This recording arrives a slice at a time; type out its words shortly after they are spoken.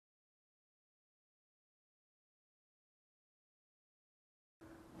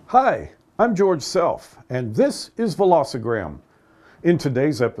Hi, I'm George Self, and this is Velocigram. In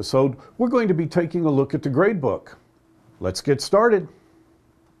today's episode, we're going to be taking a look at the gradebook. Let's get started.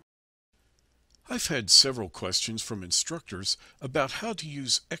 I've had several questions from instructors about how to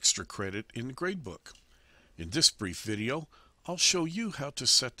use extra credit in the gradebook. In this brief video, I'll show you how to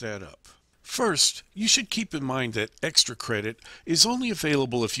set that up. First, you should keep in mind that extra credit is only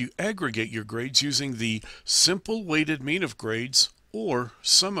available if you aggregate your grades using the simple weighted mean of grades or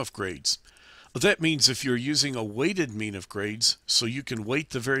sum of grades. That means if you're using a weighted mean of grades so you can weight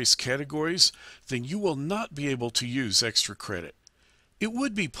the various categories, then you will not be able to use extra credit. It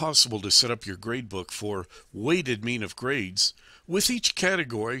would be possible to set up your gradebook for weighted mean of grades, with each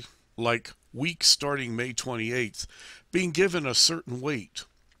category, like week starting May 28th, being given a certain weight.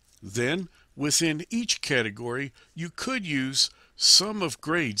 Then, within each category, you could use sum of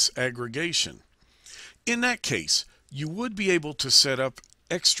grades aggregation. In that case, you would be able to set up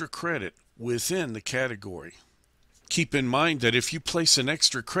extra credit within the category. Keep in mind that if you place an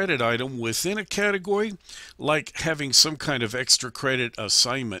extra credit item within a category, like having some kind of extra credit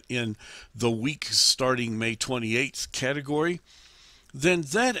assignment in the week starting May 28th category, then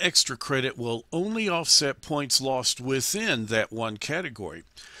that extra credit will only offset points lost within that one category.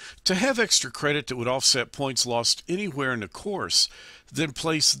 To have extra credit that would offset points lost anywhere in the course, then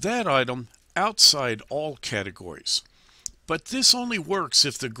place that item outside all categories. But this only works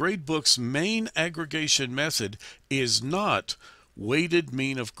if the gradebook's main aggregation method is not weighted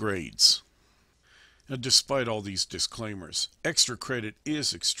mean of grades. Now, despite all these disclaimers, extra credit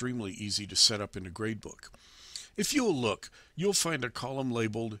is extremely easy to set up in the gradebook. If you'll look, you'll find a column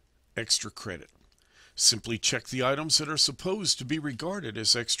labeled Extra Credit. Simply check the items that are supposed to be regarded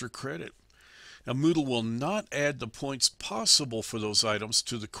as extra credit. Now, Moodle will not add the points possible for those items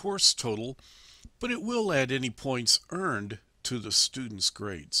to the course total, but it will add any points earned to the student's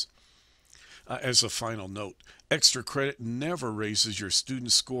grades. As a final note, extra credit never raises your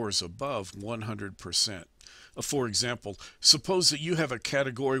student scores above 100%. For example, suppose that you have a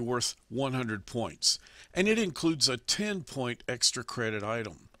category worth 100 points, and it includes a 10-point extra credit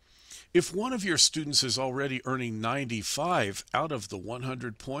item. If one of your students is already earning 95 out of the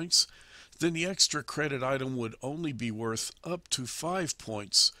 100 points, then the extra credit item would only be worth up to 5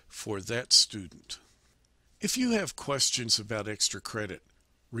 points for that student. If you have questions about extra credit,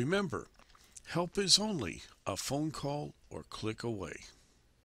 remember, help is only a phone call or click away.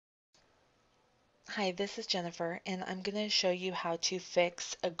 Hi, this is Jennifer, and I'm going to show you how to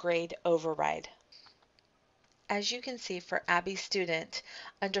fix a grade override. As you can see for Abby's student,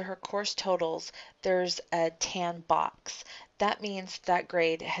 under her course totals, there's a tan box. That means that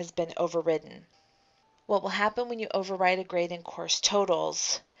grade has been overridden. What will happen when you override a grade in course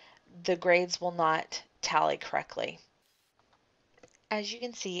totals, the grades will not tally correctly. As you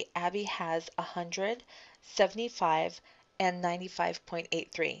can see, Abby has 100, 75, and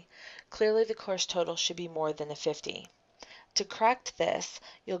 95.83. Clearly the course total should be more than a 50. To correct this,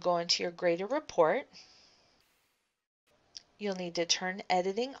 you'll go into your grader report. You'll need to turn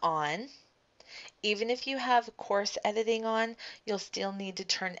editing on. Even if you have course editing on, you'll still need to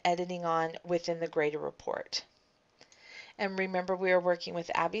turn editing on within the grader report. And remember, we are working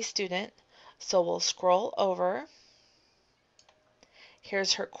with Abby's student, so we'll scroll over.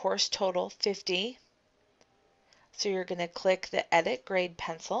 Here's her course total, 50. So you're going to click the Edit Grade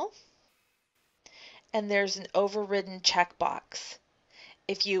pencil, and there's an overridden checkbox.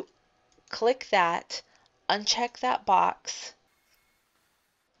 If you click that, uncheck that box,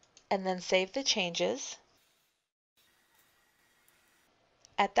 and then save the changes,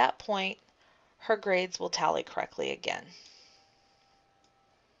 at that point, her grades will tally correctly again.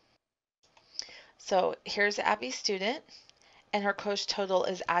 So here's Abby's student, and her course total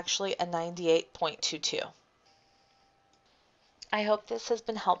is actually a 98.22. I hope this has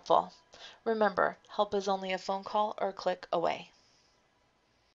been helpful. Remember, help is only a phone call or a click away.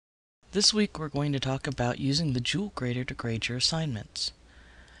 This week we're going to talk about using the Joule grader to grade your assignments.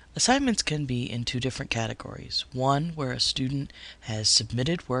 Assignments can be in two different categories. One, where a student has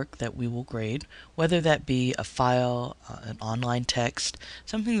submitted work that we will grade, whether that be a file, an online text,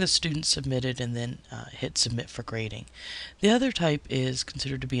 something the student submitted and then hit submit for grading. The other type is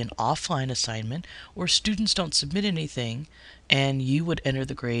considered to be an offline assignment, where students don't submit anything and you would enter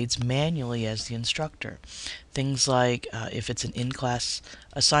the grades manually as the instructor. Things like if it's an in-class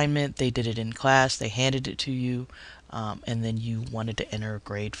assignment, they did it in class, they handed it to you, and then you wanted to enter a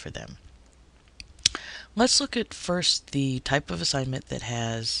grade for them. Let's look at first the type of assignment that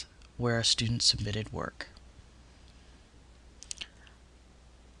has where a student submitted work.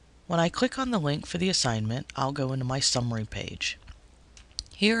 When I click on the link for the assignment, I'll go into my summary page.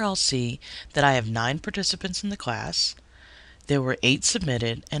 Here I'll see that I have 9 participants in the class. There were 8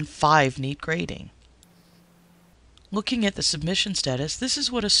 submitted and 5 need grading. Looking at the submission status, this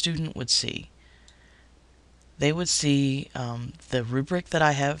is what a student would see. They would see the rubric that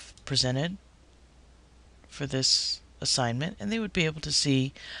I have presented for this assignment, and they would be able to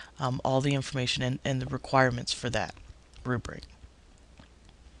see all the information and the requirements for that rubric.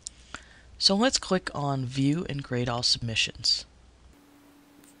 So let's click on View and Grade All Submissions.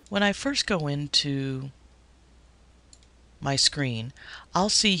 When I first go into my screen, I'll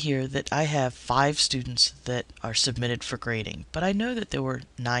see here that I have 5 students that are submitted for grading, but I know that there were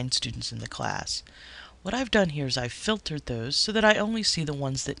 9 students in the class. What I've done here is I've filtered those so that I only see the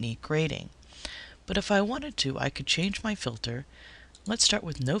ones that need grading. But if I wanted to, I could change my filter. Let's start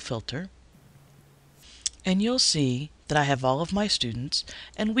with no filter. And you'll see that I have all of my students,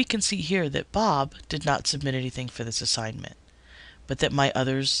 and we can see here that Bob did not submit anything for this assignment, but that my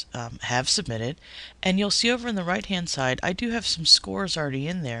others have submitted. And you'll see over on the right hand side, I do have some scores already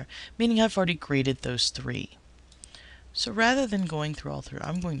in there, meaning I've already graded those 3. So rather than going through all 3,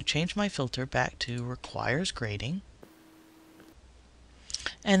 I'm going to change my filter back to requires grading.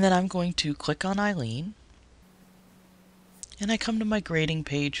 And then I'm going to click on Eileen. And I come to my grading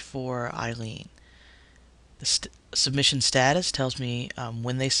page for Eileen. The submission status tells me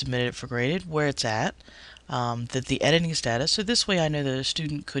when they submitted it for graded, where it's at, that the editing status, so this way I know that a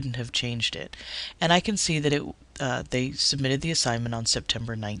student couldn't have changed it. And I can see that they submitted the assignment on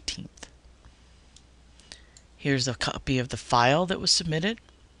September 19th. Here's a copy of the file that was submitted.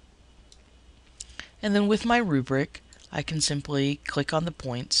 And then with my rubric, I can simply click on the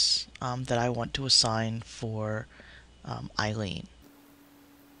points that I want to assign for Eileen.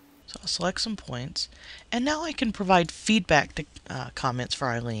 So I'll select some points, and now I can provide feedback to comments for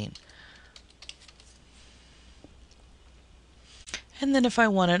Eileen. And then if I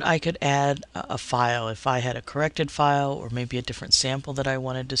wanted, I could add a file. If I had a corrected file or maybe a different sample that I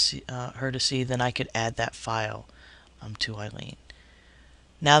wanted to see, her to see, then I could add that file to Eileen.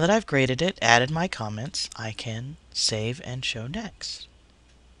 Now that I've graded it, added my comments, I can save and show next.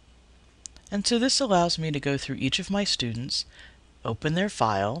 And so this allows me to go through each of my students, open their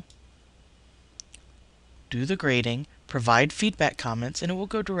file, do the grading, provide feedback comments, and it will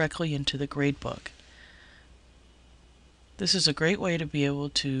go directly into the gradebook. This is a great way to be able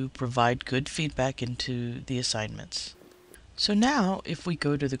to provide good feedback into the assignments. So now, if we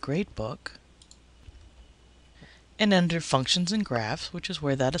go to the gradebook, and under Functions and Graphs, which is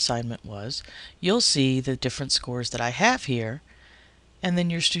where that assignment was, you'll see the different scores that I have here, and then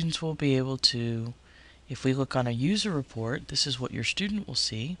your students will be able to, if we look on a user report, this is what your student will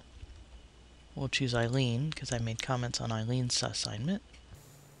see. We'll choose Eileen because I made comments on Eileen's assignment.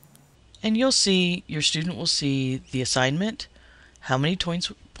 And you'll see, your student will see the assignment, how many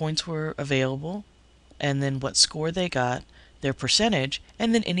points were available, and then what score they got, their percentage,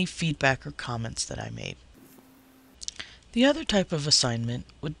 and then any feedback or comments that I made. The other type of assignment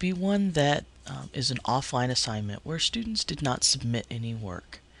would be one that is an offline assignment where students did not submit any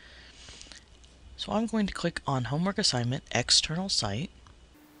work. So I'm going to click on Homework Assignment, External Site.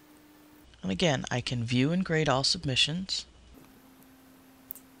 And again, I can view and grade all submissions.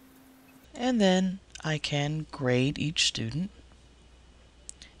 And then I can grade each student.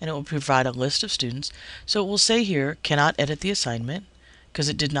 And it will provide a list of students. So it will say here, cannot edit the assignment, because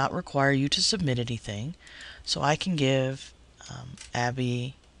it did not require you to submit anything. So I can give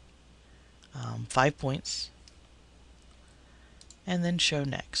Abby 5 points, and then show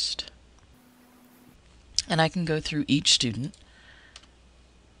next. And I can go through each student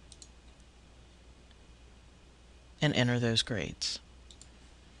and enter those grades.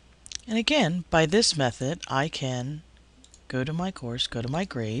 And again, by this method, I can go to my course, go to my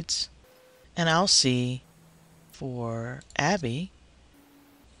grades, and I'll see for Abby,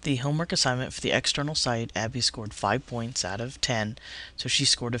 the homework assignment for the external site, Abby scored 5 points out of 10, so she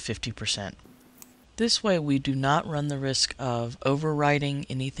scored a 50%. This way we do not run the risk of overwriting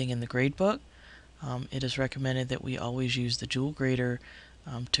anything in the gradebook. It is recommended that we always use the Joule grader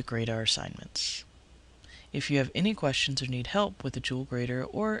to grade our assignments. If you have any questions or need help with the Joule grader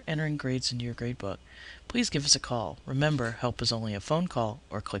or entering grades into your gradebook, please give us a call. Remember, help is only a phone call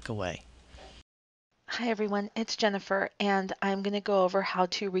or click away. Hi everyone, it's Jennifer, and I'm going to go over how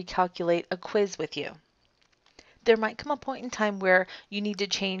to recalculate a quiz with you. There might come a point in time where you need to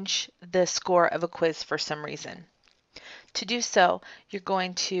change the score of a quiz for some reason. To do so, you're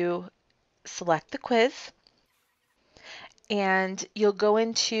going to select the quiz, and you'll go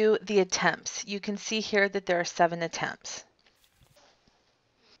into the attempts. You can see here that there are 7 attempts.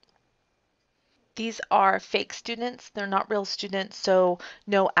 These are fake students. They're not real students, so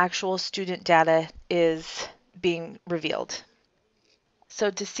no actual student data is being revealed. So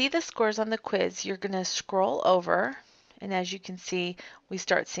to see the scores on the quiz, you're going to scroll over, and as you can see, we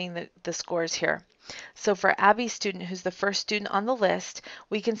start seeing the scores here. So for Abby's student, who's the first student on the list,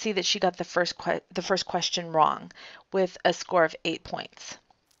 we can see that she got the first question wrong with a score of 8 points.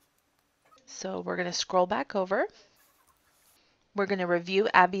 So we're going to scroll back over. We're going to review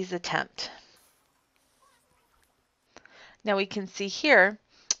Abby's attempt. Now we can see here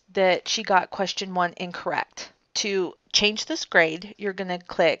that she got question 1 incorrect. To change this grade, you're going to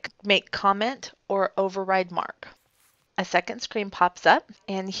click Make Comment or Override Mark. A second screen pops up,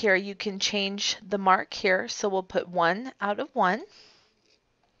 and here you can change the mark here. So we'll put 1 out of 1,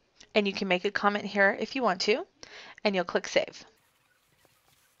 and you can make a comment here if you want to, and you'll click Save.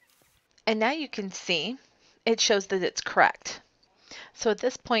 And now you can see it shows that it's correct. So at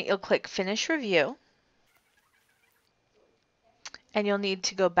this point, you'll click Finish Review, and you'll need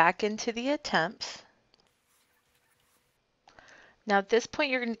to go back into the attempts. Now at this point,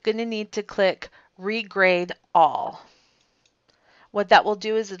 you're going to need to click Regrade All. What that will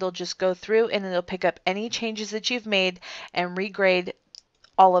do is it'll just go through and it'll pick up any changes that you've made and regrade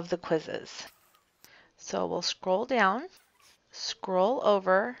all of the quizzes. So we'll scroll down, scroll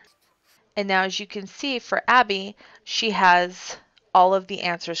over, and now as you can see for Abby, she has all of the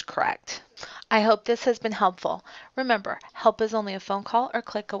answers correct. I hope this has been helpful. Remember, help is only a phone call or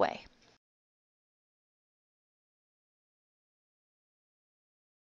click away.